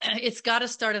it's got to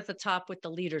start at the top with the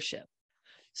leadership.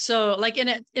 So like in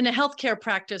a healthcare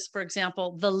practice, for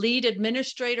example, the lead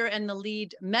administrator and the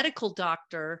lead medical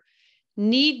doctor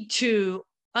need to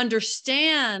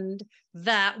understand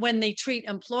that when they treat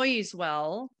employees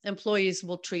well, employees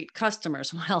will treat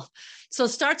customers well. So it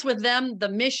starts with them, the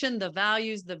mission, the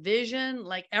values, the vision,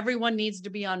 like everyone needs to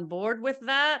be on board with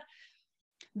that.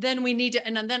 Then we need to,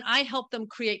 and then I help them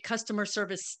create customer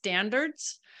service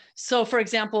standards. So for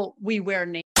example, we wear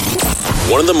names.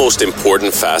 One of the most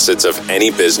important facets of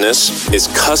any business is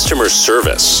customer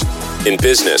service. In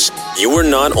business, you are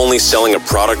not only selling a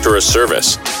product or a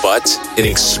service, but an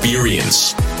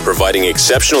experience. Providing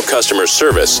exceptional customer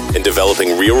service and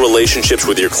developing real relationships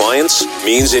with your clients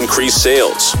means increased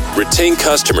sales, retain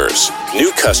customers,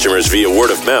 new customers via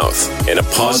word of mouth, and a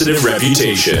positive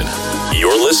reputation.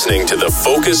 You're listening to the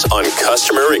Focus on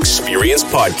Customer Experience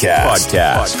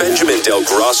podcast. Benjamin Del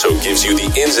Grosso gives you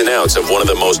the ins and outs of one of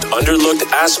the most underlooked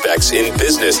aspects in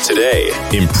business today.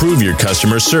 Improve your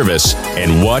customer service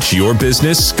and watch your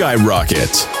business skyrocket.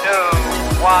 2,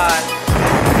 1.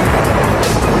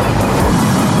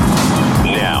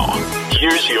 Now,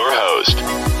 here's your host,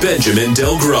 Benjamin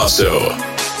Del Grosso.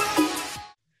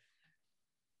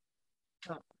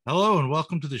 Hello and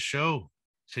welcome to the show.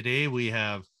 Today we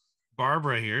have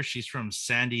Barbara here. She's from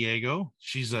San Diego.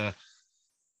 She's a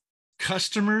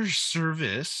customer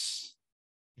service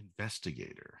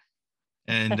investigator,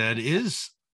 and that is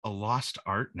a lost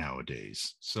art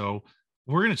nowadays. So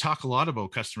we're going to talk a lot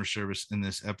about customer service in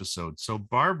this episode. So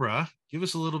Barbara, give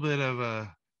us a little bit of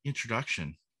a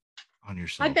introduction on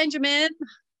yourself. Hi, Benjamin.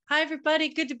 Hi, everybody.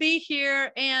 Good to be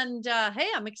here. And hey,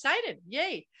 I'm excited.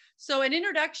 Yay. So an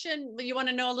introduction, you want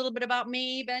to know a little bit about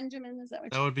me, Benjamin? Is that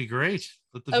what That would be great.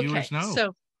 Let the viewers know.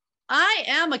 So I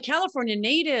am a California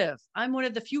native. I'm one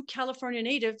of the few California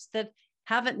natives that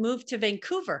haven't moved to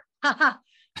Vancouver.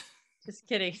 Just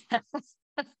kidding.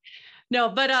 No,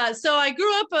 but so I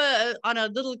grew up on a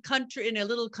little country, in a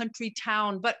little country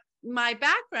town. But my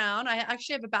background, I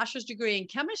actually have a bachelor's degree in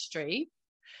chemistry.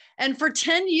 And for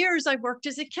 10 years, I worked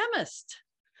as a chemist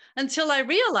until I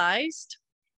realized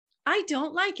I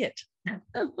don't like it.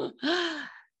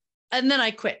 And then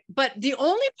I quit. But the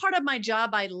only part of my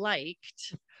job I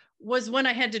liked was when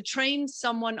I had to train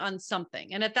someone on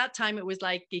something. And at that time, it was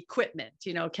like equipment,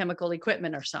 chemical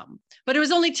equipment or something. But it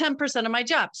was only 10% of my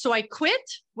job. So I quit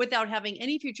without having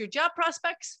any future job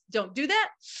prospects. Don't do that.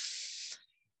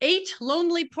 8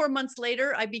 lonely, poor months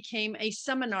later, I became a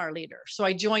seminar leader. So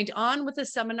I joined on with a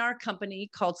seminar company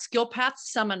called Skill Path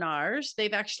Seminars.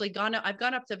 I've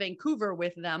gone up to Vancouver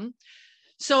with them.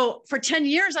 So for 10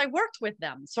 years, I worked with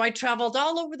them. So I traveled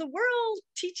all over the world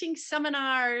teaching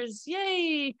seminars.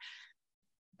 Yay.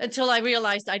 Until I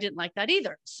realized I didn't like that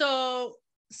either. So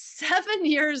 7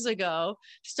 years ago,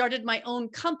 started my own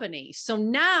company. So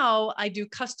now I do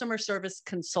customer service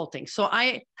consulting. So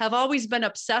I have always been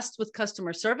obsessed with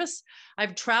customer service.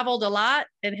 I've traveled a lot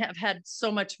and have had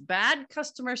so much bad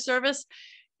customer service.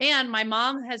 And my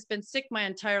mom has been sick my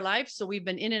entire life. So we've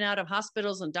been in and out of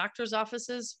hospitals and doctors'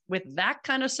 offices with that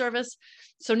kind of service.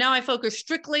 So now I focus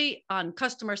strictly on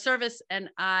customer service and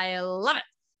I love it.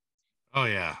 Oh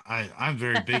yeah. I'm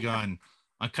very big on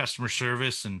customer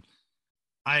service. And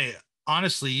I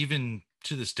honestly, even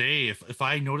to this day, if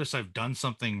I notice I've done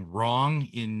something wrong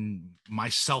in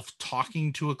myself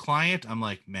talking to a client, I'm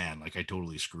like, man, like I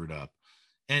totally screwed up.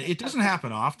 And it doesn't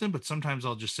happen often, but sometimes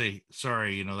I'll just say,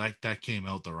 sorry, that came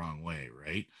out the wrong way.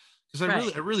 Right.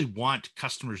 Because I really want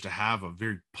customers to have a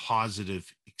very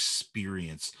positive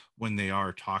experience when they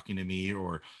are talking to me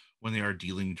or when they are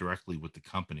dealing directly with the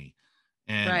company.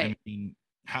 And I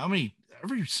mean,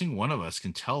 every single one of us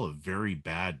can tell a very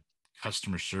bad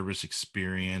customer service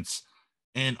experience.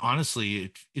 And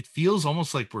honestly, it feels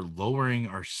almost like we're lowering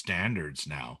our standards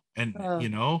now. And,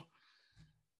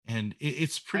 and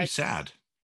it's pretty sad.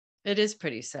 It is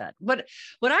pretty sad. But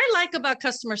what I like about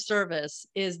customer service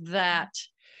is that,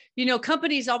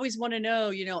 companies always want to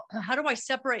know, how do I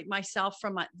separate myself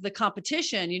from the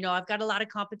competition? I've got a lot of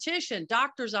competition,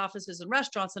 doctors' offices and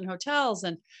restaurants and hotels.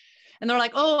 And they're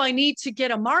like, oh, I need to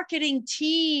get a marketing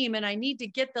team and I need to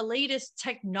get the latest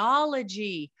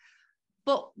technology.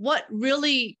 But what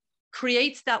really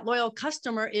creates that loyal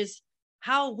customer is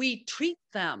how we treat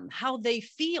them, how they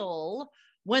feel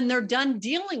when they're done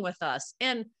dealing with us.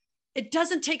 And it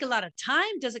doesn't take a lot of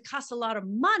time. Doesn't cost a lot of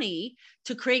money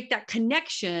to create that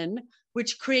connection,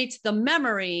 which creates the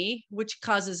memory, which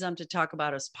causes them to talk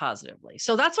about us positively.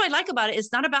 So that's what I like about it.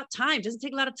 It's not about time. It doesn't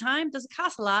take a lot of time. It doesn't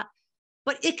cost a lot,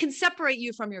 but it can separate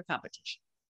you from your competition.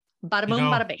 Bada boom,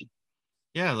 bada bing.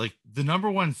 Yeah. Like the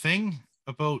number one thing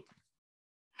about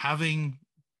having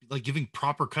like giving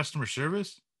proper customer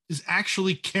service is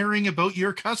actually caring about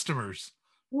your customers.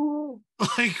 Ooh.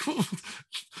 Like,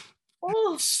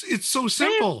 Oh, it's so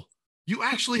simple. You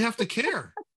actually have to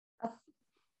care.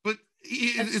 But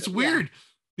it's yeah. weird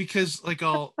because like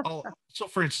so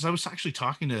for instance, I was actually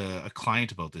talking to a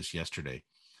client about this yesterday.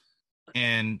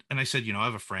 And I said, I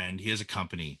have a friend, he has a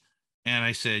company. And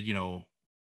I said, you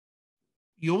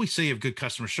always say you have good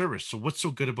customer service. So what's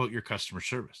so good about your customer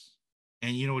service?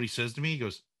 And you know what he says to me? He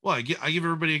goes, well, I give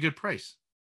everybody a good price.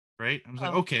 Right. I was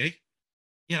like, Oh, okay.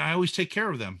 Yeah, I always take care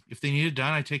of them. If they need it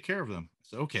done, I take care of them. I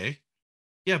said, okay.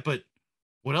 Yeah, but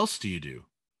what else do you do?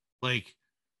 Like,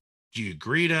 do you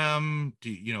greet them?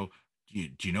 Do you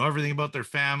know everything about their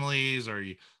families? Are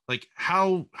you like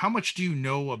how much do you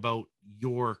know about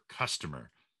your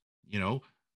customer? You know,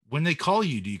 when they call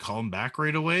you, do you call them back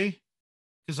right away?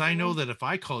 Because I know mhm. that if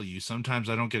I call you, sometimes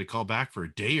I don't get a call back for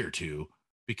a day or two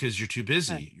because you're too Right.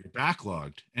 busy, you're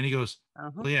backlogged. And he goes,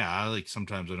 Uh-huh. well, yeah, like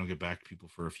sometimes I don't get back to people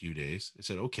for a few days. I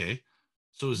said, okay,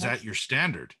 so is Uh-huh. that your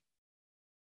standard?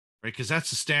 Right? Because that's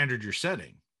the standard you're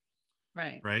setting.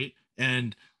 Right. Right.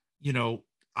 And you know,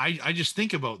 I just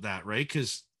think about that, right?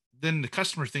 Because then the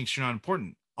customer thinks you're not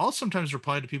important. I'll sometimes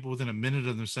reply to people within a minute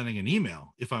of them sending an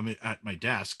email if I'm at my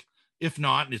desk. If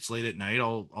not, and it's late at night,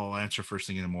 I'll answer first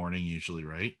thing in the morning usually,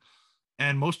 right?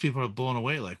 And most people are blown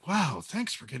away, like, wow,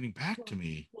 thanks for getting back to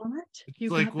me. What? It's You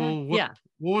like, got that? well, what Yeah.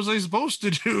 what was I supposed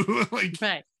to do? Like,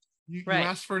 Right. you Right.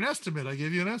 asked for an estimate. I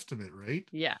gave you an estimate, right?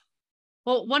 Yeah.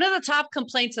 Well, one of the top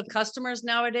complaints of customers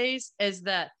nowadays is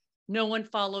that no one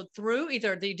followed through.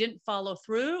 Either they didn't follow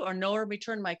through or no one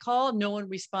returned my call, no one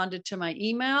responded to my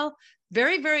email.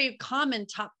 Very, very common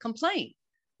top complaint.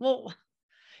 Well,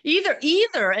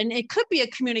 either, and it could be a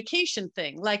communication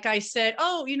thing. Like I said,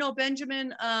 oh,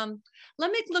 Benjamin,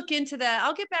 let me look into that.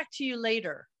 I'll get back to you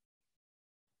later.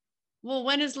 Well,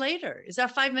 when is later? Is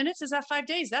that 5 minutes? Is that 5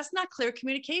 days? That's not clear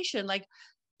communication. Like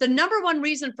the number one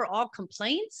reason for all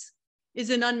complaints is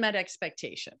an unmet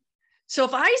expectation. So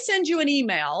if I send you an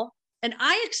email and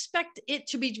I expect it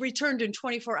to be returned in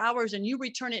 24 hours and you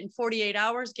return it in 48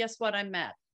 hours, guess what? I'm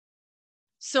mad.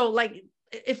 So like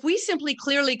if we simply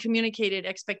clearly communicated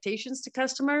expectations to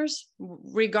customers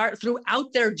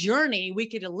throughout their journey, we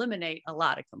could eliminate a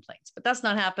lot of complaints, but that's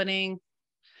not happening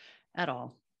at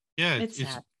all. Yeah, It's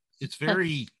sad. it's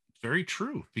very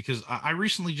true because I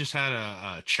recently just had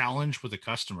a challenge with a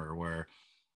customer where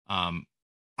um,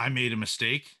 I made a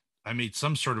mistake. I made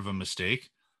some sort of a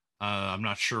mistake. I'm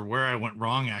not sure where I went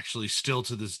wrong, actually, still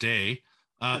to this day.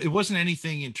 It wasn't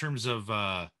anything in terms of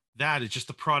that. It's just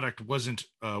the product wasn't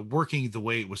working the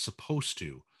way it was supposed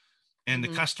to. And the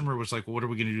Mm-hmm. customer was like, well, what are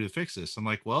we going to do to fix this? I'm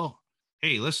like, well,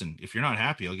 hey, listen, if you're not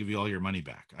happy, I'll give you all your money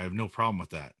back. I have no problem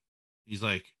with that. He's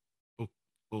like, oh,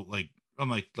 well, like, I'm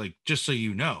like, just so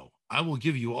you know, I will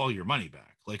give you all your money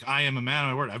back. Like, I am a man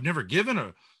of my word. I've never given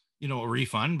a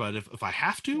refund, but if I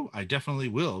have to, I definitely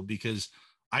will because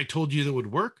I told you that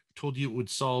would work, told you it would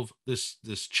solve this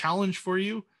challenge for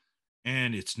you,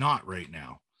 and it's not right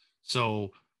now.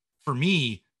 So for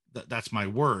me, that's my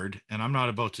word, and I'm not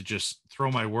about to just throw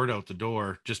my word out the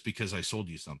door just because I sold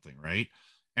you something, right?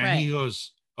 And he Right.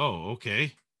 goes, "Oh,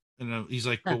 okay." And he's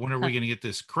like, "But when are we going to get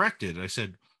this corrected?" I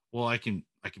said, "Well, I can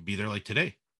be there like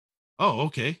today." Oh,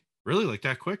 okay. Really, like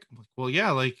that quick? I'm like, well,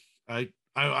 yeah, like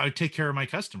I take care of my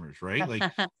customers, right? Like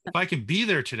if I can be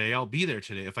there today, I'll be there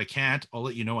today. If I can't, I'll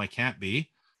let you know I can't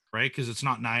be, right? Because it's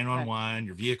not Right. 911,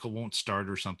 your vehicle won't start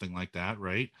or something like that,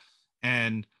 right?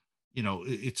 And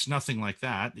it's nothing like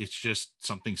that. It's just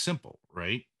something simple,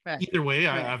 right? Right. Either way,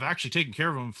 Right. I've actually taken care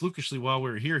of him flukishly while we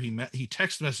were here. He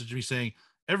text messaged me saying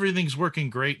everything's working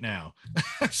great now.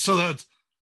 So that's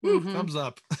woo, Mm-hmm. thumbs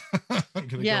up. I'm gonna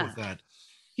go with Yeah. that.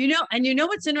 And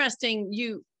what's interesting,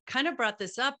 you kind of brought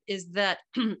this up, is that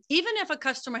even if a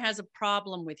customer has a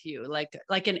problem with you, like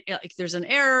there's an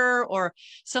error or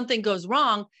something goes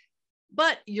wrong,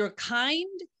 but you're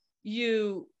kind,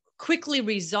 you quickly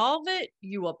resolve it,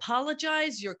 you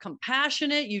apologize, you're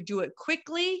compassionate, you do it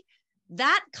quickly,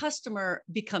 that customer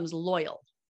becomes loyal,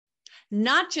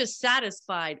 not just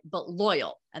satisfied, but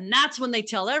loyal. And that's when they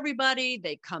tell everybody,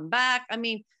 they come back. I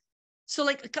mean, so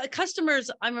like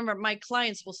customers, I remember my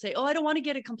clients will say, oh, I don't want to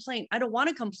get a complaint. I don't want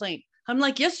a complaint. I'm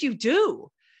like, yes, you do.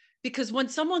 Because when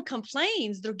someone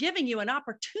complains, they're giving you an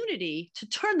opportunity to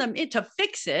turn them into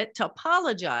fix it, to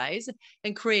apologize,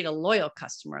 and create a loyal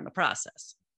customer in the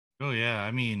process. Oh yeah,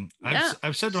 I mean, Yeah.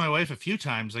 I've said to my wife a few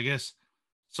times, I guess.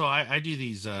 So I do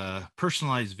these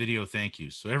personalized video thank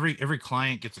yous. So every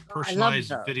client gets a Oh, I love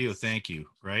personalized video those. thank you,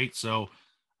 right? So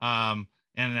and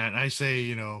I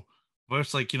say, But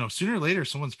it's like, sooner or later,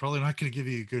 someone's probably not going to give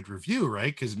you a good review,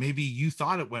 right? Because maybe you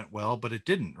thought it went well, but it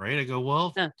didn't, right? I go,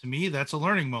 well, Yeah. to me, that's a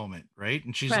learning moment, right?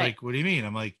 And she's Right. like, what do you mean?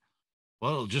 I'm like,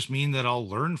 well, it'll just mean that I'll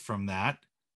learn from that.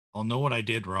 I'll know what I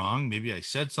did wrong. Maybe I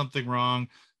said something wrong.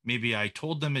 Maybe I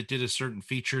told them it did a certain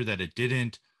feature that it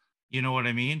didn't. You know what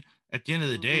I mean? At the end of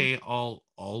the Hmm. day, I'll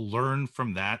learn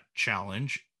from that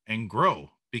challenge and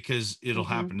grow because it'll Hmm.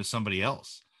 happen to somebody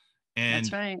else.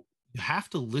 That's And right. you have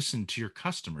to listen to your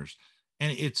customers.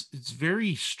 And it's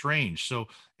very strange. So,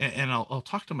 and I'll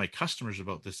talk to my customers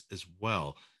about this as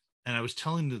well. And I was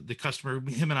telling the customer,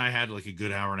 him and I had like a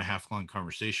good hour and a half long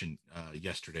conversation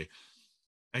yesterday.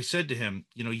 I said to him,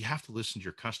 you have to listen to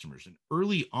your customers. And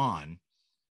early on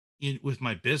with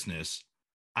my business,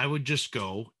 I would just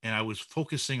go and I was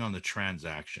focusing on the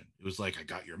transaction. It was like, I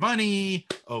got your money.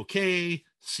 Okay.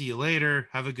 See you later.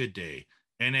 Have a good day.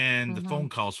 And then the Hmm. phone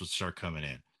calls would start coming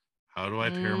in. How do I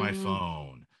pair my Mm.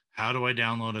 phone? How do I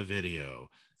download a video?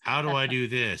 How do I do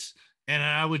this? And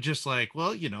I would just like,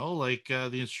 well, the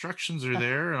instructions are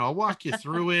there and I'll walk you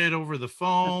through it over the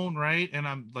phone. Right. And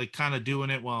I'm like kind of doing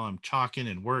it while I'm talking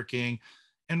and working.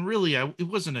 And really, it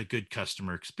wasn't a good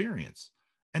customer experience.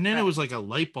 And then it was Right. like a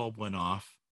light bulb went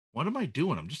off. What am I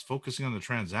doing? I'm just focusing on the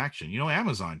transaction.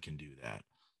 Amazon can do that.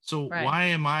 So Right. why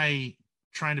am I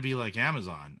trying to be like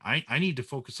Amazon? I need to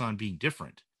focus on being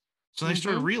different. So I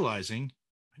started Hmm. realizing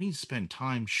I need to spend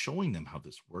time showing them how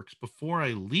this works before I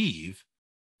leave.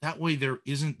 That way there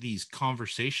isn't these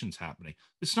conversations happening.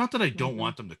 It's not that I don't Hmm.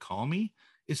 want them to call me.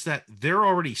 It's that they're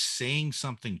already saying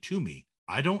something to me.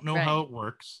 I don't know how Right. it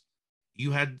works.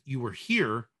 You were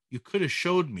here. You could have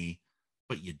showed me,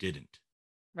 but you didn't.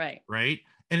 Right. Right.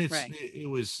 And Right. it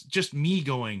was just me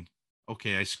going,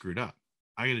 okay, I screwed up.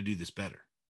 I got to do this better.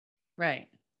 Right.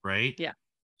 Right. Yeah.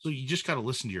 So you just got to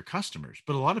listen to your customers,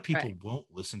 but a lot of people Right. won't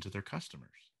listen to their customers.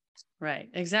 Right.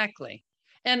 Exactly.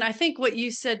 And I think what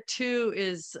you said too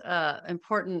is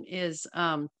important is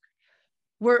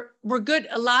we're good.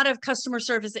 A lot of customer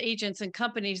service agents and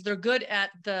companies, they're good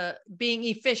at the being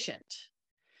efficient.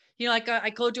 Like I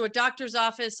go to a doctor's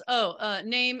office. Oh,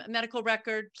 name, medical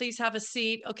record. Please have a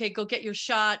seat. Okay, go get your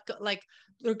shot. Like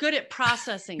they're good at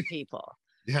processing people.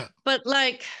 Yeah. But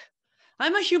like,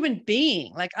 I'm a human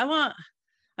being. Like I want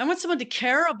someone to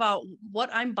care about what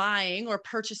I'm buying or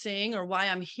purchasing or why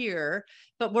I'm here.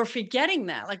 But we're forgetting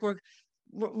that. Like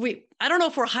we I don't know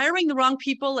if we're hiring the wrong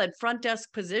people at front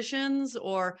desk positions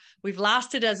or we've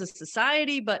lost it as a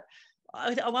society, but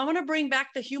I want to bring back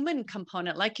the human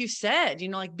component. Like you said,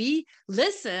 like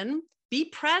listen, be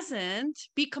present,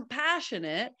 be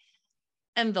compassionate,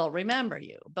 and they'll remember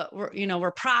you. But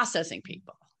we're processing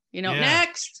people, Yeah.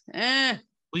 next.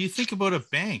 Well, you think about a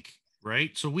bank,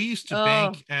 right? So we used to Oh,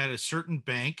 bank at a certain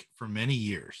bank for many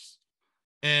years.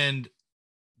 And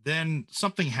then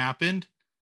something happened.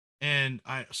 And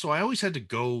I always had to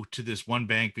go to this one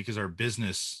bank because our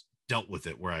business dealt with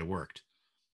it where I worked.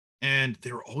 And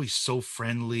they were always so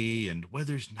friendly and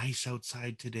weather's nice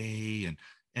outside today.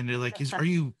 And they're like, are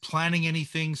you planning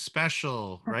anything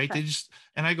special? Right.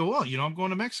 And I go, well, I'm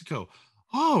going to Mexico.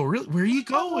 Oh, really? Where are you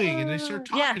going? And they start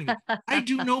yeah. talking to me. I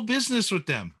do no business with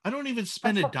them. I don't even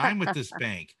spend a dime with this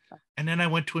bank. And then I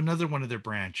went to another one of their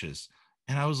branches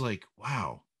and I was like,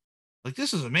 wow, like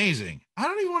this is amazing. I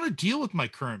don't even want to deal with my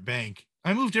current bank.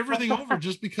 I moved everything over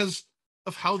just because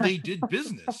of how they did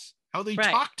business, how they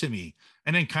Right. talked to me.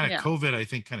 And then kind of Yeah. COVID, I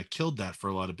think, kind of killed that for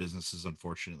a lot of businesses,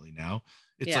 unfortunately. Now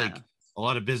it's Yeah. like a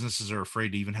lot of businesses are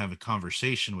afraid to even have a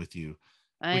conversation with you,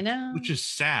 I which know. is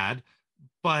sad.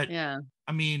 But Yeah.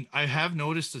 I mean, I have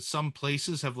noticed that some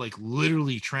places have like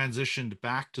literally transitioned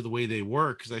back to the way they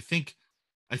were because I think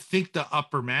the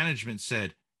upper management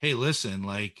said, hey, listen,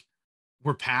 like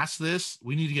we're past this.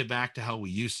 We need to get back to how we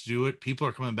used to do it. People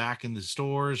are coming back in the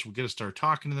stores. We got to start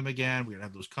talking to them again. We got to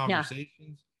have those Yeah.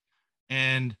 conversations.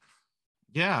 And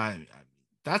yeah,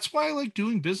 that's why I like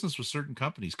doing business with certain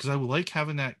companies because I like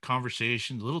having that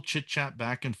conversation, a little chit chat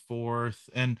back and forth.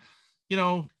 And you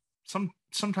know,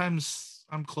 sometimes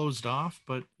I'm closed off,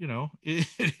 but it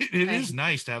is Right.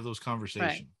 nice to have those Right.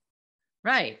 conversations.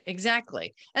 Right.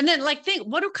 Exactly. And then like think,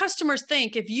 what do customers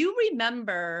think if you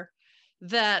remember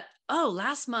that, oh,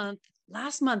 last month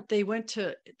they went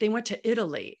to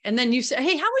Italy. And then you say,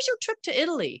 hey, how was your trip to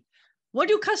Italy? What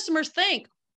do customers think?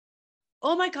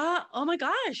 Oh my God, oh my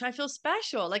gosh, I feel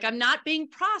special. Like I'm not being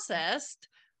processed.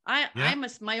 I Yeah. I'm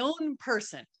my own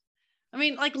person. I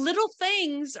mean, like little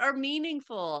things are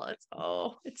meaningful.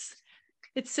 It's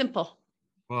simple.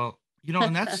 Well,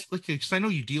 and that's like, because I know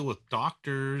you deal with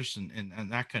doctors and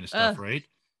that kind of uh, stuff, right?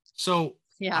 So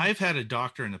yeah. I've had a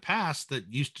doctor in the past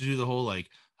that used to do the whole like,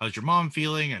 how's your mom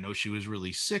feeling? I know she was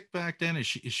really sick back then. Is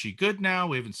she good now?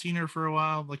 We haven't seen her for a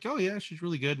while. I'm like, oh yeah, she's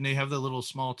really good. And they have the little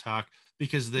small talk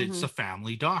because it's Hmm. a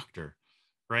family doctor,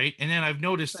 right? And then I've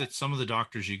noticed Right. that some of the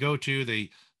doctors you go to,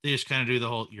 they just kind of do the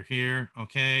whole, you're here,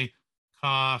 okay,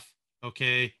 cough,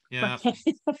 okay, yeah,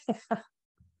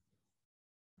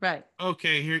 Right.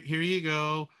 okay, here you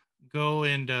go. Go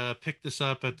and pick this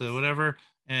up at the whatever,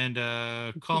 and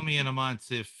call me in a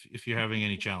month if you're having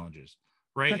any challenges,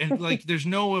 right? And like, there's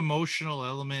no emotional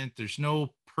element, there's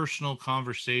no personal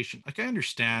conversation. Like, I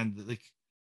understand that, like,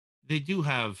 they do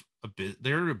have a bit,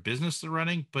 they're a business they're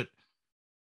running, but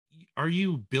are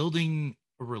you building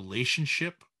a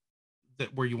relationship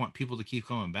that where you want people to keep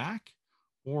coming back,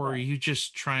 or are Right. you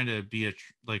just trying to be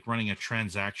like running a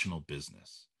transactional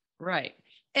business? Right.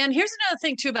 And here's another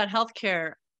thing too about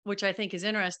healthcare, which I think is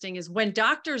interesting, is when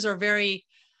doctors are very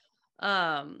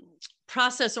um,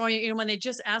 process oriented, when they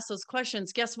just ask those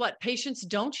questions, guess what? Patients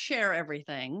don't share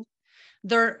everything.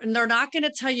 They're not going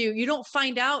to tell you. You don't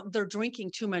find out they're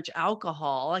drinking too much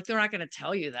alcohol. Like, they're not going to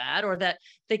tell you that, or that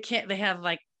they can't. They have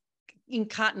like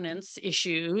incontinence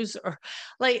issues, or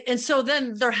like, and so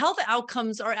then their health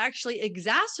outcomes are actually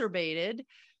exacerbated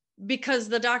because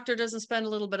the doctor doesn't spend a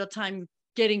little bit of time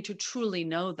getting to truly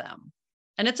know them.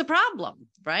 And it's a problem,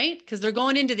 right? Because they're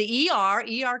going into the ER.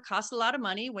 ER costs a lot of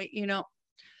money. Wait,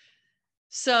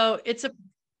 so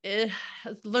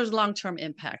there's long-term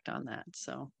impact on that.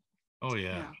 So Oh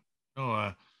yeah.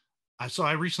 yeah. Oh,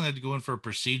 I recently had to go in for a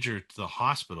procedure to the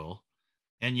hospital,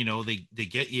 and they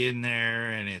get you in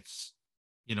there, and it's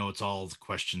all the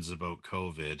questions about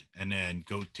COVID, and then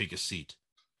go take a seat,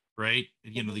 right?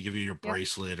 Mhm. They give you your Yep.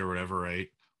 bracelet or whatever,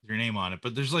 right, with your name on it.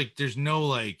 But there's no,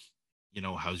 like,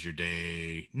 how's your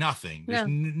day? Nothing. There's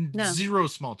No, no, zero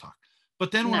small talk.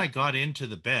 But then when I no. got into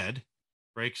the bed,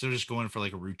 right, because they're just going for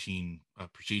like a routine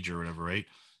procedure or whatever, right?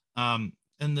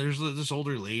 And there's this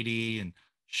older lady, and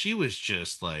she was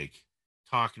just like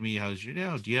talking to me, how's your,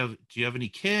 do you have any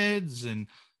kids? And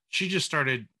she just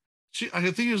started, I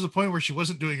think it was the point where she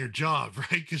wasn't doing her job, right?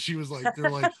 Because she was like, they're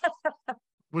like,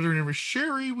 what her name was,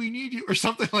 Sherry, we need you, or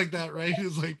something like that, right? It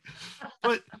was like,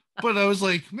 but I was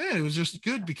like, man, it was just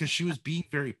good because she was being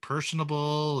very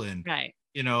personable, and Right.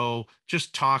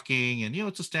 just talking, and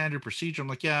it's a standard procedure. I'm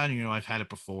like, yeah, and I've had it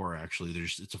before, actually.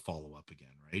 It's a follow-up again,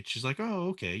 right? She's like, oh,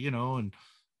 okay, and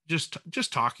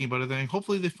just talking about everything.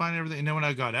 Hopefully they find everything. And then when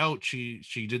I got out, she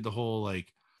did the whole,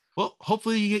 like, well,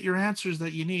 hopefully you get your answers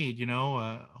that you need,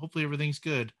 hopefully everything's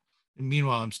good. And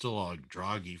meanwhile, I'm still all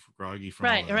groggy from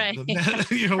all Right. Right.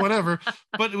 whatever.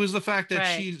 But it was the fact that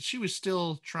Right. she was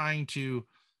still trying to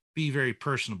be very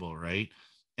personable, right?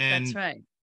 That's And right.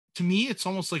 to me, it's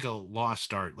almost like a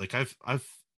lost art. Like,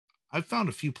 I've found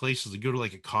a few places to go to,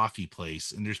 like a coffee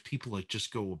place, and there's people that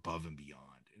just go above and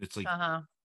beyond. And it's like, Uh-huh.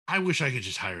 I wish I could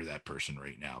just hire that person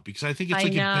right now, because I think it's I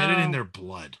like embedded in know. their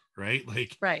blood, right?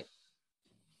 Like, Right.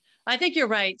 I think you're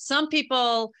right. Some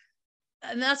people,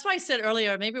 and that's why I said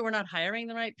earlier, maybe we're not hiring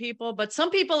the right people, but some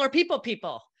people are people,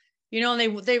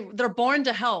 and they're born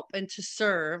to help and to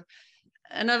serve,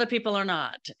 and other people are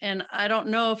not. And I don't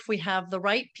know if we have the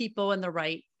right people in the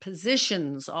right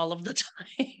positions all of the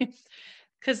time.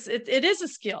 Because it is a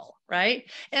skill, right?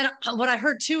 And what I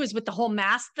heard too is with the whole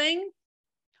mask thing,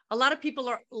 a lot of people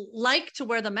are like to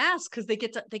wear the mask because they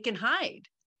can hide.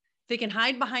 They can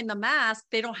hide behind the mask.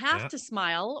 They don't have yeah. to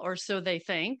smile, or so they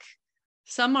think.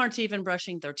 Some aren't even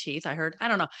brushing their teeth, I heard. I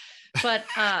don't know. But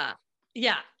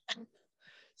yeah.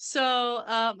 So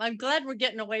I'm glad we're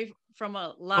getting away from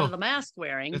a lot of Oh, the mask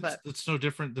wearing, it's but it's no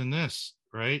different than this,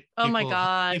 right? oh my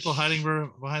People hiding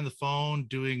gosh. behind the phone,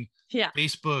 doing Yeah,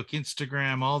 Facebook,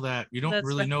 Instagram, all that. You don't that's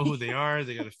really right. know who they are.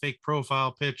 They got a fake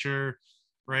profile picture,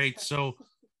 right? So,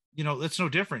 that's no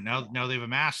different now. Now they have a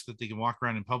mask that they can walk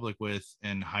around in public with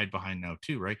and hide behind now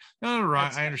too, right? No,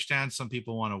 That's I right. understand some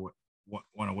people want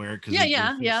to wear it because Yeah, they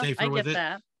yeah, feel yeah. I safer with get it.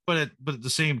 that. But at the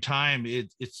same time,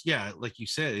 it's, yeah, like you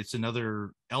said, it's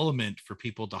another element for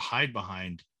people to hide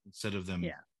behind instead of them.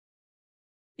 Yeah,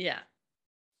 yeah.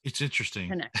 It's interesting.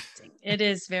 Connecting. It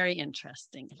is very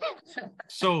interesting.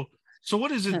 So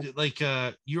what is it like?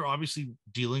 You're obviously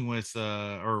dealing with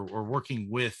or working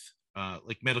with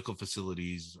like medical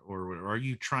facilities, or are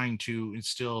you trying to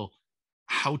instill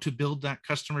how to build that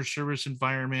customer service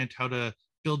environment, how to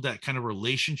build that kind of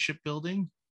relationship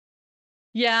building?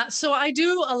 Yeah, so I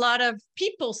do a lot of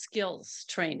people skills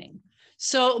training.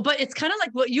 So, but it's kind of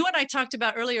like what you and I talked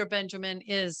about earlier, Benjamin,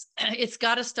 is it's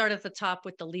got to start at the top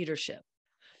with the leadership.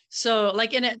 So,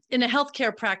 like in a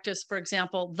healthcare practice, for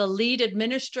example, the lead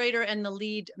administrator and the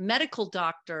lead medical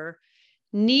doctor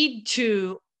need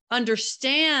to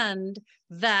understand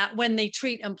that when they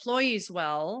treat employees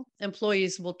well,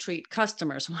 employees will treat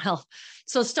customers well.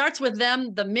 So it starts with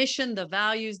them, the mission, the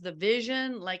values, the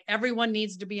vision, like everyone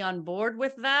needs to be on board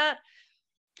with that.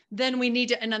 Then we need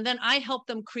to, and then I help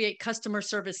them create customer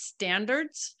service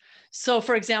standards. So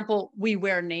for example, we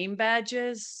wear name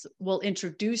badges, we'll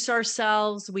introduce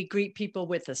ourselves, we greet people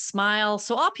with a smile.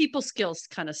 So all people skills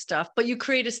kind of stuff, but you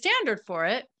create a standard for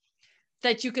it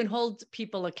that you can hold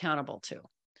people accountable to.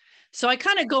 So I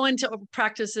kind of go into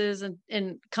practices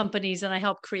and companies and I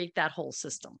help create that whole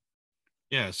system.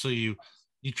 Yeah. So you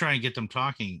try and get them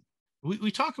talking.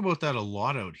 We talk about that a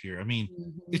lot out here. I mean,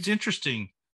 it's interesting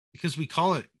because we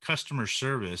call it customer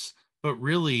service, but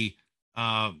really,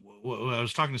 I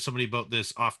was talking to somebody about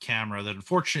this off camera that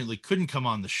unfortunately couldn't come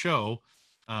on the show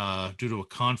due to a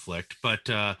conflict. But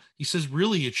he says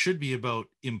really it should be about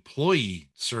employee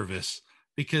service,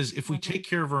 because if we take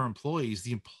care of our employees,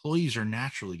 the employees are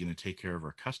naturally going to take care of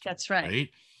our customers. That's right. Right.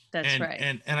 That's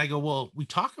right. And I go, well, we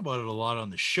talk about it a lot on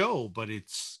the show, but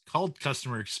it's called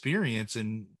customer experience.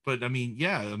 But I mean,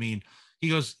 yeah, I mean, he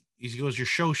goes, your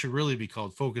show should really be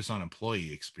called Focus on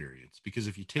Employee Experience, because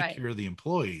if you take care of the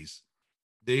employees,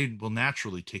 they will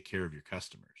naturally take care of your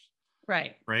customers.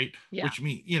 Right. Right. Yeah. Which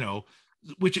mean,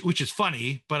 which is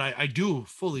funny, but I do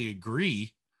fully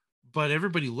agree. But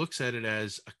everybody looks at it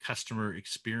as a customer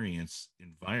experience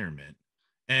environment.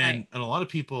 And a lot of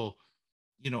people,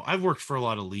 I've worked for a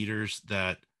lot of leaders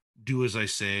that do as I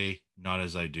say, not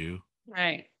as I do.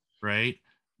 Right. Right.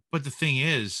 But the thing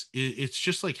is, it's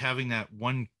just like having that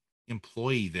one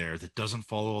employee there that doesn't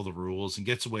follow all the rules and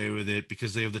gets away with it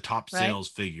because they have the top sales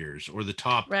figures or the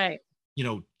top,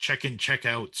 check-in,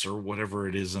 check-outs or whatever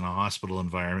it is in a hospital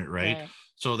environment. Right.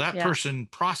 So that person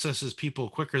processes people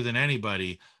quicker than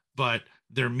anybody, but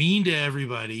they're mean to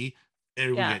everybody.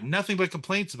 And we get nothing but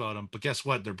complaints about them. But guess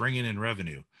what? They're bringing in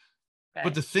revenue.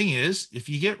 But the thing is, if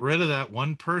you get rid of that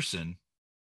one person,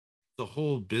 the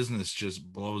whole business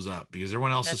just blows up because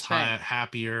everyone else is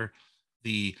happier.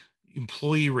 The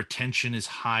employee retention is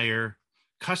higher.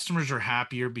 Customers are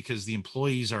happier because the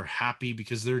employees are happy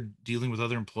because they're dealing with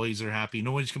other employees that are happy.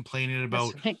 Nobody's complaining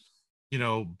about,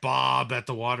 Bob at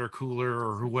the water cooler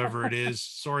or whoever it is.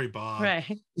 Sorry, Bob.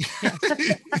 Right.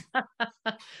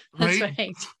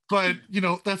 Right. But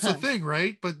that's the thing,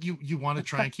 right? But you want to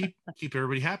try and keep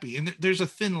everybody happy. And there's a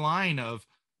thin line of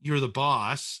you're the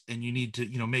boss and you need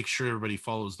to, make sure everybody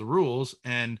follows the rules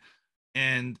and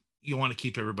you want to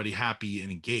keep everybody happy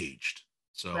and engaged.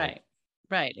 So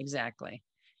right, exactly.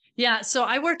 Yeah. So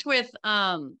I worked with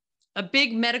a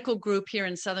big medical group here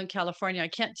in Southern California. I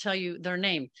can't tell you their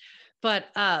name, but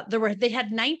they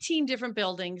had 19 different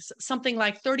buildings, something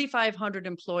like 3,500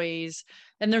 employees,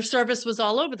 and their service was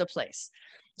all over the place.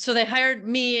 So they hired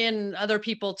me and other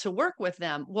people to work with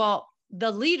them. Well, the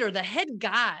leader, the head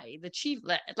guy, the chief,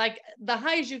 like the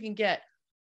highest you can get,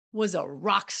 was a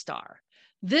rock star.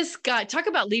 This guy, talk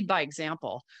about lead by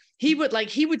example. He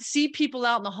would see people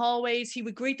out in the hallways. He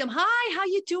would greet them. Hi, how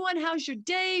you doing? How's your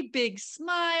day? Big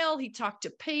smile. He talked to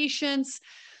patients.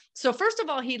 So first of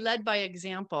all, he led by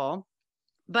example,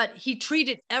 but he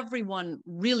treated everyone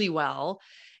really well.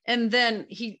 And then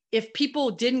if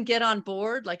people didn't get on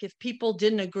board, like if people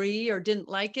didn't agree or didn't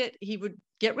like it, he would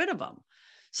get rid of them.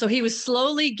 So he was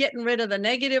slowly getting rid of the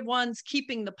negative ones,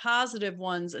 keeping the positive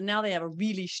ones. And now they have a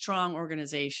really strong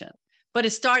organization. But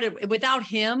it started without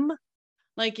him.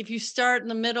 Like if you start in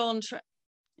the middle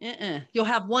and you'll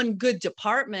have one good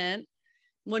department,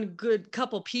 one good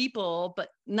couple people, but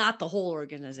not the whole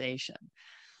organization.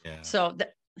 Yeah. So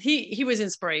he was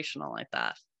inspirational like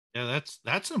that. Yeah,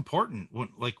 that's important.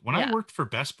 When I worked for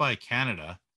Best Buy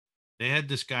Canada, they had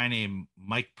this guy named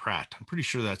Mike Pratt. I'm pretty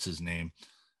sure that's his name.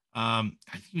 I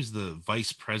think he was the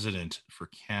vice president for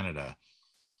Canada,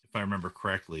 if I remember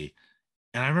correctly.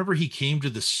 And I remember he came to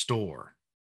the store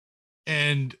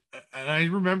and I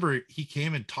remember he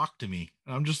came and talked to me.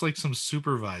 I'm just like some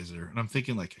supervisor. And I'm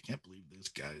thinking like, I can't believe this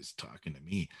guy's talking to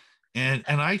me. And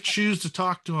I choose to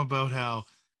talk to him about how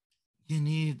you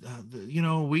need,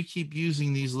 we keep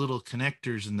using these little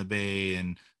connectors in the bay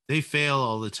and they fail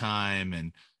all the time.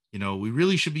 And, we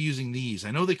really should be using these.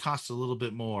 I know they cost a little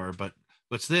bit more, but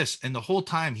what's this? And the whole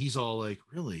time he's all like,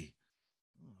 really?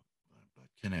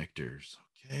 Connectors.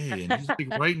 Okay. And he's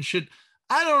like writing shit.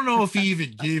 I don't know if he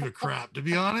even gave a crap, to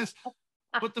be honest.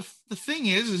 But the thing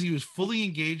is he was fully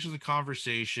engaged in the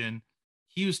conversation.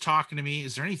 He was talking to me.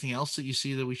 Is there anything else that you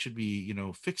see that we should be,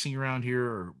 fixing around here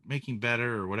or making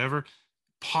better or whatever?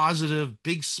 Positive,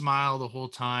 big smile the whole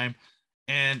time.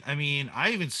 And I mean,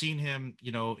 I even seen him,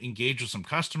 engage with some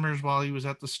customers while he was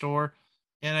at the store.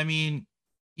 And I mean,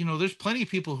 there's plenty of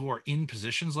people who are in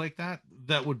positions like that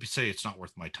would say it's not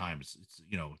worth my time. It's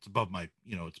it's above my,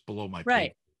 it's below my pay.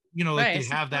 Right. Like Right. they It's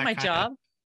have not that my kind of job.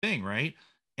 thing, right?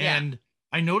 Yeah. And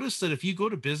I noticed that if you go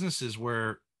to businesses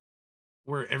where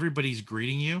everybody's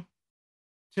greeting you,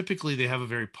 typically they have a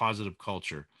very positive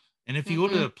culture. And if you go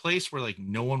to Hmm. a place where like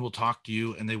no one will talk to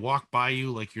you and they walk by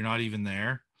you like you're not even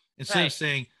there, instead of Right.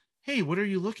 saying, "Hey, what are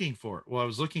you looking for?" Well, I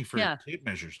was looking for Yeah. tape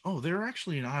measures. Oh, they're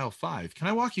actually in aisle 5. Can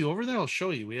I walk you over there? I'll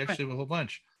show you. We Right. actually have a whole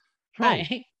bunch. Oh,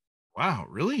 Right. wow,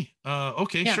 really?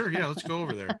 Okay, Yeah. sure. Yeah, let's go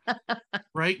over there.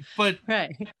 Right? But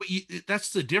Right.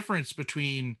 that's the difference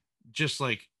between just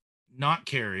like not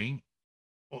caring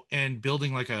and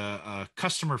building like a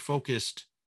customer focused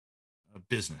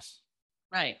business.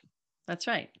 Right. That's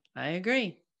right. I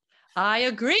agree. I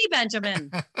agree,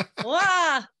 Benjamin.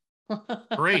 Wow.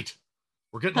 Great.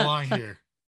 We're getting along here.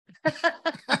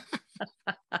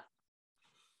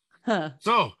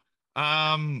 So,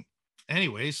 um,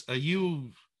 anyways,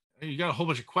 you got a whole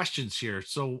bunch of questions here.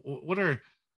 So, what are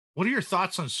your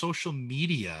thoughts on social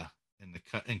media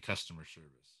in customer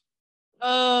service?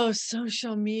 Oh,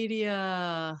 social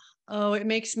media. Oh, it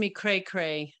makes me cray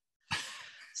cray.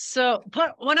 So,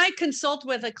 but when I consult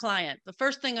with a client, the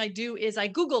first thing I do is I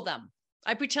Google them.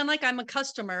 I pretend like I'm a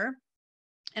customer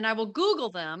and I will Google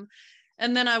them,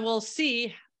 and then I will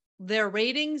see their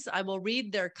ratings. I will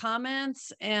read their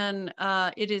comments, and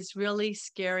it is really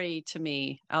scary to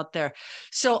me out there.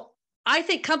 So I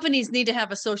think companies need to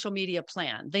have a social media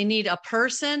plan. They need a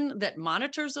person that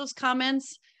monitors those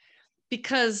comments,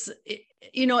 because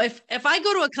if I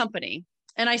go to a company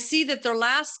and I see that their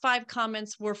last 5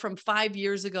 comments were from 5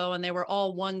 years ago and they were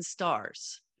all 1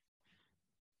 stars,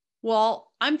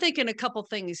 well, I'm thinking a couple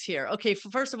things here. Okay,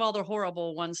 first of all, they're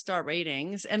horrible 1 star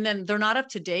ratings, and then they're not up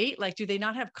to date. Like, do they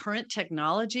not have current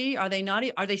technology? Are they not?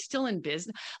 Are they still in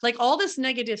business? Like, all this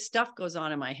negative stuff goes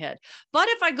on in my head. But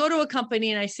if I go to a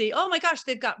company and I see, oh my gosh,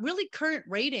 they've got really current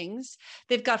ratings,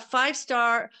 they've got 5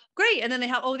 star, great, and then they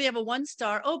have a 1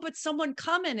 star. Oh, but someone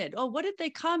commented. Oh, what did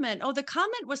they comment? Oh, the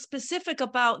comment was specific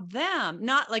about them,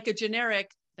 not like a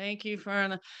generic. Thank you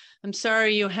for, I'm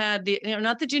sorry you had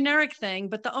not the generic thing,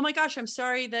 but oh my gosh, I'm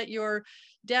sorry that your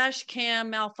dash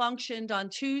cam malfunctioned on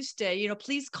Tuesday.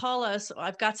 Please call us.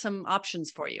 I've got some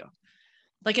options for you.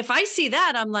 Like, if I see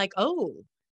that, I'm like, oh,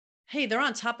 hey, they're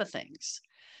on top of things.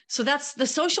 So that's the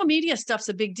social media stuff's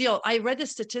a big deal. I read the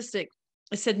statistic.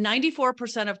 It said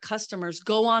 94% of customers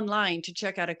go online to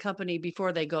check out a company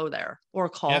before they go there or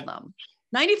call Yeah. them.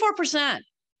 94%.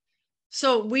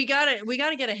 So we got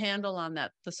to get a handle on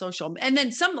that, the social. And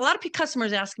then a lot of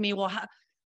customers ask me, well,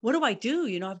 what do I do?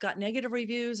 I've got negative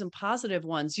reviews and positive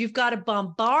ones. You've got to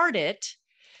bombard it.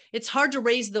 It's hard to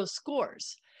raise those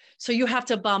scores. So you have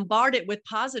to bombard it with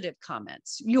positive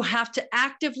comments. You have to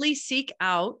actively seek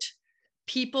out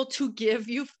people to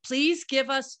please give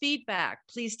us feedback.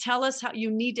 Please tell us how you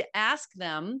need to ask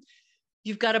them.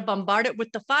 You've got to bombard it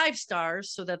with the 5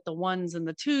 stars so that the 1s and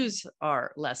the 2s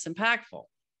are less impactful.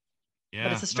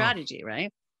 But it's Yeah, a no. strategy,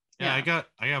 right? Yeah, Yeah.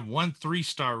 I have one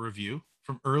 3-star review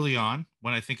from early on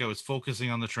when I think I was focusing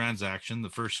on the transaction. The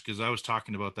first, because I was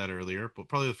talking about that earlier, but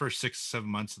probably the first 6 7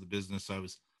 months of the business, I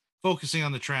was focusing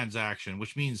on the transaction,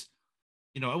 which means,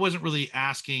 I wasn't really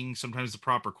asking sometimes the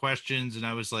proper questions. And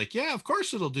I was like, yeah, of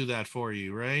course it'll do that for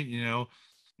you. Right.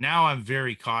 Now I'm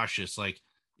very cautious. Like,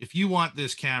 if you want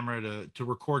this camera to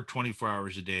record 24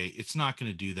 hours a day, it's not going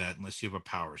to do that unless you have a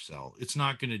power cell. It's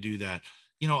not going to do that.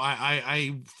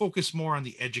 I focus more on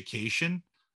the education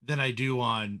than I do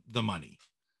on the money.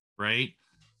 Right.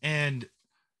 And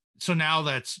so now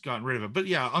that's gotten rid of it. But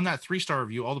yeah, on that 3-star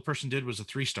review, all the person did was a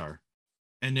 3-star.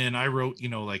 And then I wrote,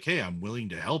 like, hey, I'm willing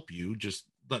to help you. Just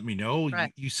let me know.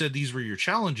 Right. You said these were your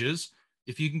challenges.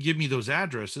 If you can give me those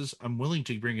addresses, I'm willing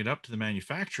to bring it up to the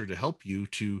manufacturer to help you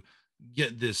to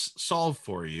get this solved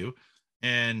for you.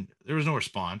 And there was no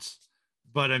response.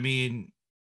 But I mean,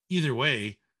 either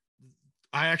way,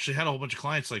 I actually had a whole bunch of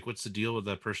clients like, what's the deal with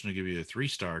that person to give you a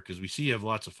 3-star? Because we see you have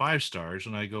lots of 5 stars.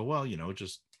 And I go, well,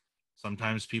 just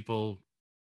sometimes people,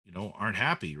 aren't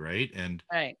happy. Right. And,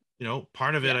 Right.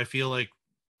 part of it, Yeah.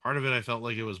 part of it, I felt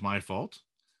like it was my fault.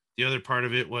 The other part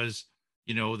of it was,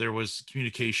 there was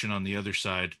communication on the other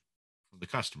side from the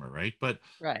customer. Right. But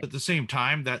Right. at the same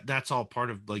time, that's all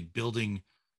part of like building,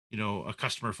 a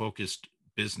customer focused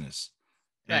business.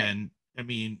 Right. And I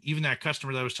mean, even that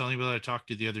customer that I was telling you about, that I talked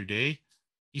to the other day,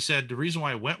 he said, the reason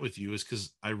why I went with you is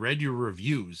because I read your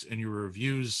reviews, and your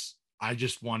reviews, I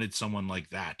just wanted someone like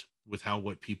that with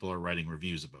what people are writing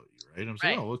reviews about you. Right. I was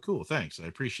like, Right. oh, well, cool. Thanks. I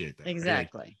appreciate that. Right.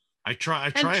 Exactly. I And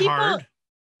try people hard.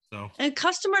 So and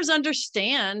customers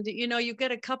understand, you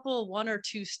get a couple 1 or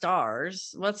 2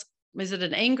 stars. is it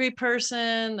an angry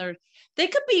person? Or they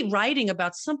could be writing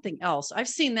about something else. I've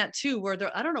seen that too, where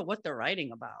I don't know what they're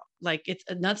writing about. Like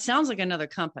that sounds like another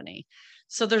company.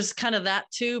 So there's kind of that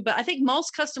too. But I think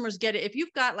most customers get it. If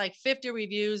you've got like 50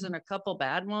 reviews and a couple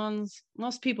bad ones,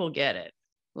 most people get it.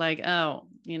 Like, oh,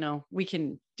 we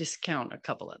can discount a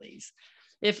couple of these.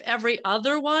 If every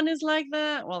other one is like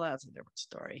that, well, that's a different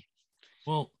story.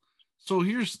 Well, so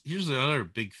here's the other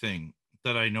big thing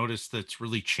that I noticed that's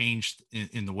really changed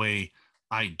in the way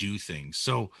I do things.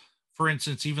 So, for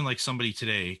instance, even like somebody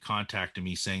today contacted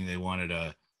me saying they wanted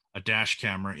a dash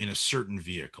camera in a certain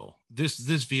vehicle. This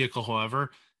vehicle,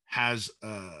 however, has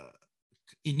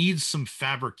it needs some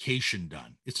fabrication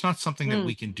done. It's not something that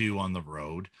we can do on the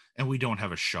road, and we don't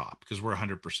have a shop because we're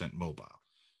 100% mobile.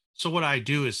 So what I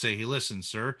do is say, hey, listen,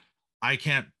 sir, I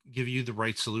can't give you the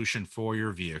right solution for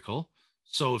your vehicle.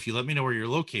 So if you let me know where you're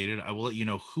located, I will let you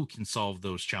know who can solve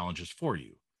those challenges for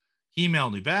you. He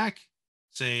emailed me back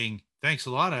saying, thanks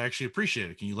a lot. I actually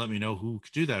appreciate it. Can you let me know who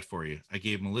could do that for you? I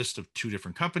gave him a list of 2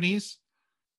 different companies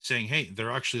saying, hey,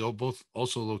 they're actually both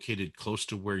also located close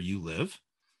to where you live.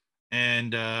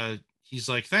 And he's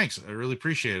like, thanks. I really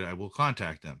appreciate it. I will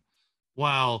contact them.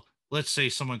 While let's say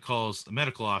someone calls the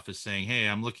medical office saying, hey,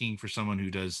 I'm looking for someone who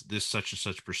does this such and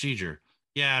such procedure.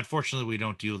 Yeah, unfortunately, we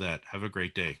don't do that. Have a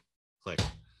great day. Click.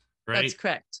 Right? That's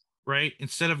correct. Right?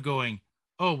 Instead of going,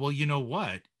 oh, well, you know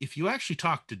what? If you actually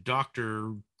talk to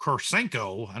Dr.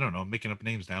 Korsenko, I don't know, I'm making up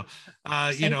names now,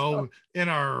 they're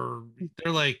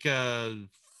like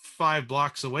 5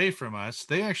 blocks away from us.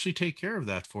 They actually take care of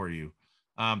that for you.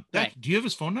 Right. Do you have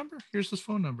his phone number? Here's his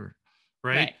phone number.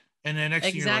 Right. And then next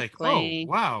thing you're like, oh,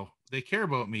 wow, they care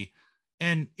about me.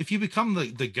 And if you become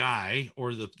the guy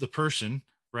or the person,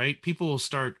 right, people will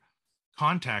start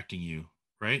contacting you.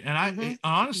 Right. And I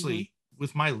honestly,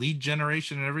 with my lead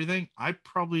generation and everything, I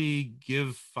probably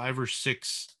give 5 or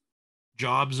 6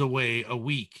 jobs away a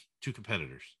week to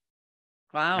competitors.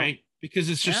 Wow. Right. Because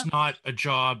it's just not a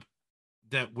job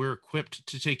that we're equipped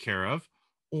to take care of,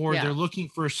 or they're looking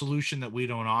for a solution that we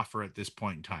don't offer at this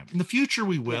point in time. In the future,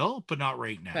 we will, but not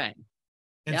right now. Right.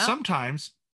 And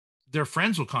sometimes their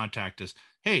friends will contact us.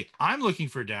 Hey, I'm looking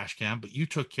for a dash cam, but you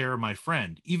took care of my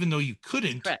friend, even though you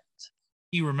couldn't. Correct.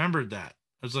 He remembered that.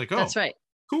 I was like, oh, that's right.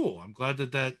 Cool. I'm glad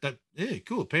that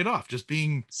cool. It paid off. Just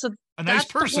being a nice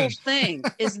that's person. The whole thing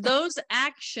is those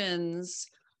actions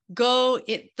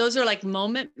those are like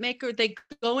moment maker. They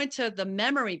go into the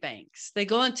memory banks. They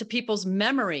go into people's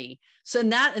memory.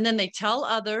 And then they tell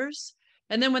others.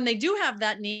 And then when they do have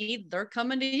that need, they're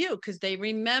coming to you because they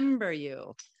remember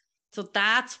you. So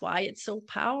that's why it's so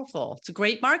powerful. It's a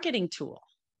great marketing tool.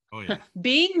 Oh yeah.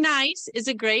 Being nice is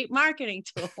a great marketing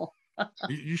tool.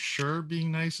 You sure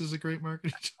being nice is a great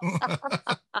marketing tool?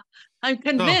 I'm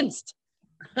convinced.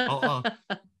 So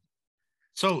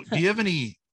do you have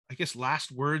any, I guess,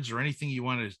 last words or anything you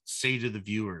want to say to the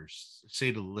viewers,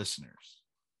 say to the listeners?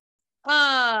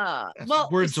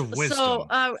 Words of wisdom. So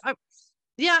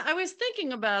I was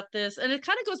thinking about this, and it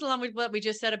kind of goes along with what we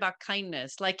just said about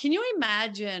kindness. Like, can you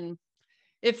imagine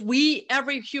if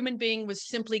every human being was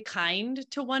simply kind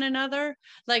to one another?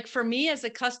 Like for me as a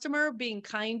customer, being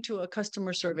kind to a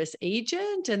customer service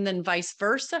agent and then vice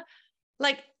versa.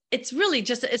 Like it's really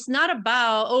just, it's not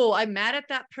about, oh, I'm mad at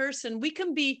that person. We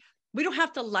don't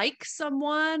have to like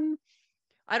someone.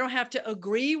 I don't have to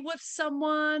agree with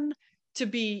someone to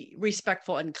be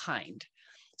respectful and kind.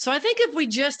 So I think if we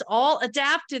just all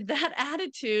adapted that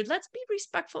attitude, let's be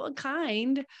respectful and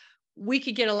kind, we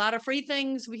could get a lot of free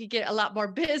things. We could get a lot more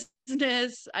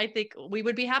business. I think we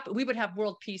would be happy. We would have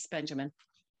world peace, Benjamin.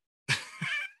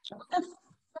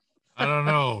 I don't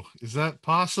know. Is that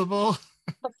possible?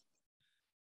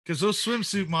 Because those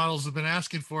swimsuit models have been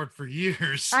asking for it for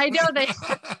years. I know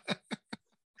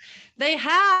they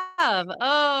have.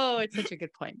 Oh, it's such a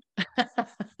good point. I'm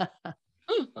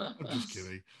just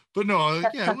kidding. But no,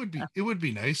 yeah, it would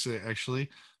be nice actually.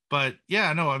 But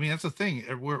yeah, no, I mean, that's the thing.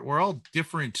 We're all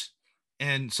different.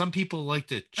 And some people like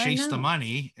to chase the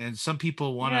money, and some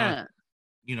people want to,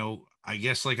 I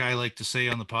guess, like I like to say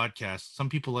on the podcast, some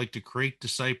people like to create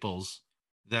disciples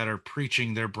that are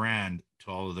preaching their brand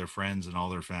to all of their friends and all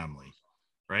their family.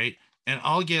 Right. And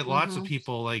I'll get lots of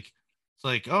people like, it's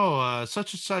like, oh,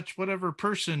 such and such, whatever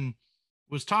person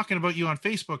was talking about you on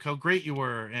Facebook, how great you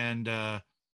were. And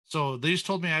so they just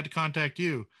told me I had to contact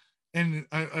you. And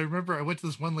I remember I went to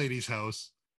this one lady's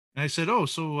house and I said, oh,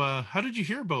 so how did you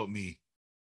hear about me?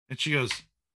 And she goes,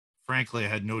 frankly, I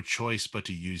had no choice but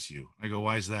to use you. I go,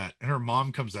 why is that? And her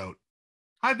mom comes out.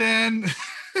 Hi, Ben.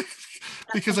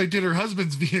 Because I did her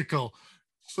husband's vehicle.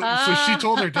 So she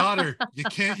told her daughter, you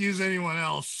can't use anyone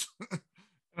else. And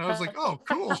I was like, oh,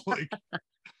 cool. Like,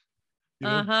 You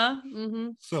know? Mm-hmm.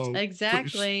 So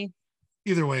exactly.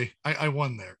 Either way, I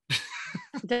won there.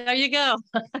 There you go.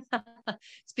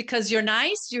 It's because you're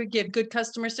nice. You give good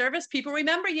customer service. People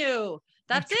remember you.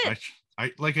 That's it.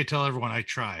 I like I tell everyone, I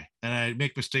try and I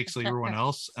make mistakes like everyone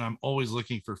else. And I'm always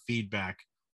looking for feedback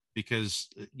because,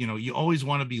 you know, you always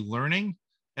want to be learning.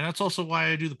 And that's also why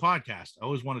I do the podcast. I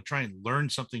always want to try and learn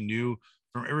something new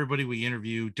from everybody we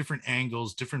interview, different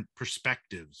angles, different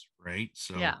perspectives. Right.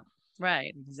 So, yeah,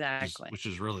 right. Exactly. Which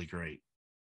is really great.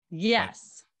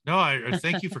 Yes. But, no, I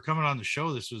thank you for coming on the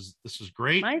show. This was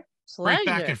great. My pleasure. Great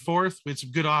back and forth. We had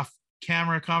some good off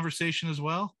camera conversation as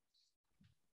well.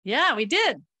 Yeah, we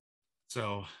did.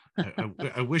 So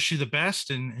I wish you the best,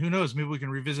 and who knows, maybe we can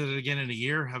revisit it again in a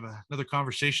year, have another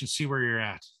conversation, see where you're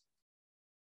at.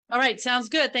 All right. Sounds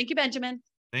good. Thank you, Benjamin.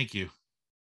 Thank you.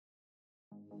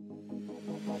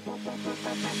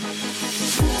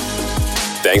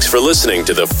 Thanks for listening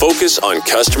to the Focus on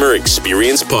Customer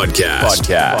Experience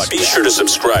podcast. Be sure to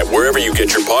subscribe wherever you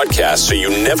get your podcasts so you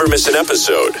never miss an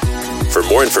episode. For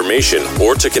more information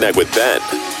or to connect with Ben,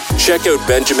 check out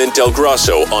Benjamin Del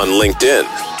Grosso on LinkedIn,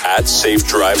 at Safe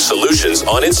Drive Solutions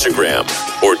on Instagram,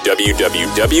 or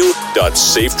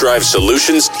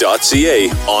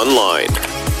www.safedrivesolutions.ca online.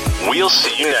 We'll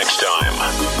see you next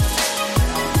time.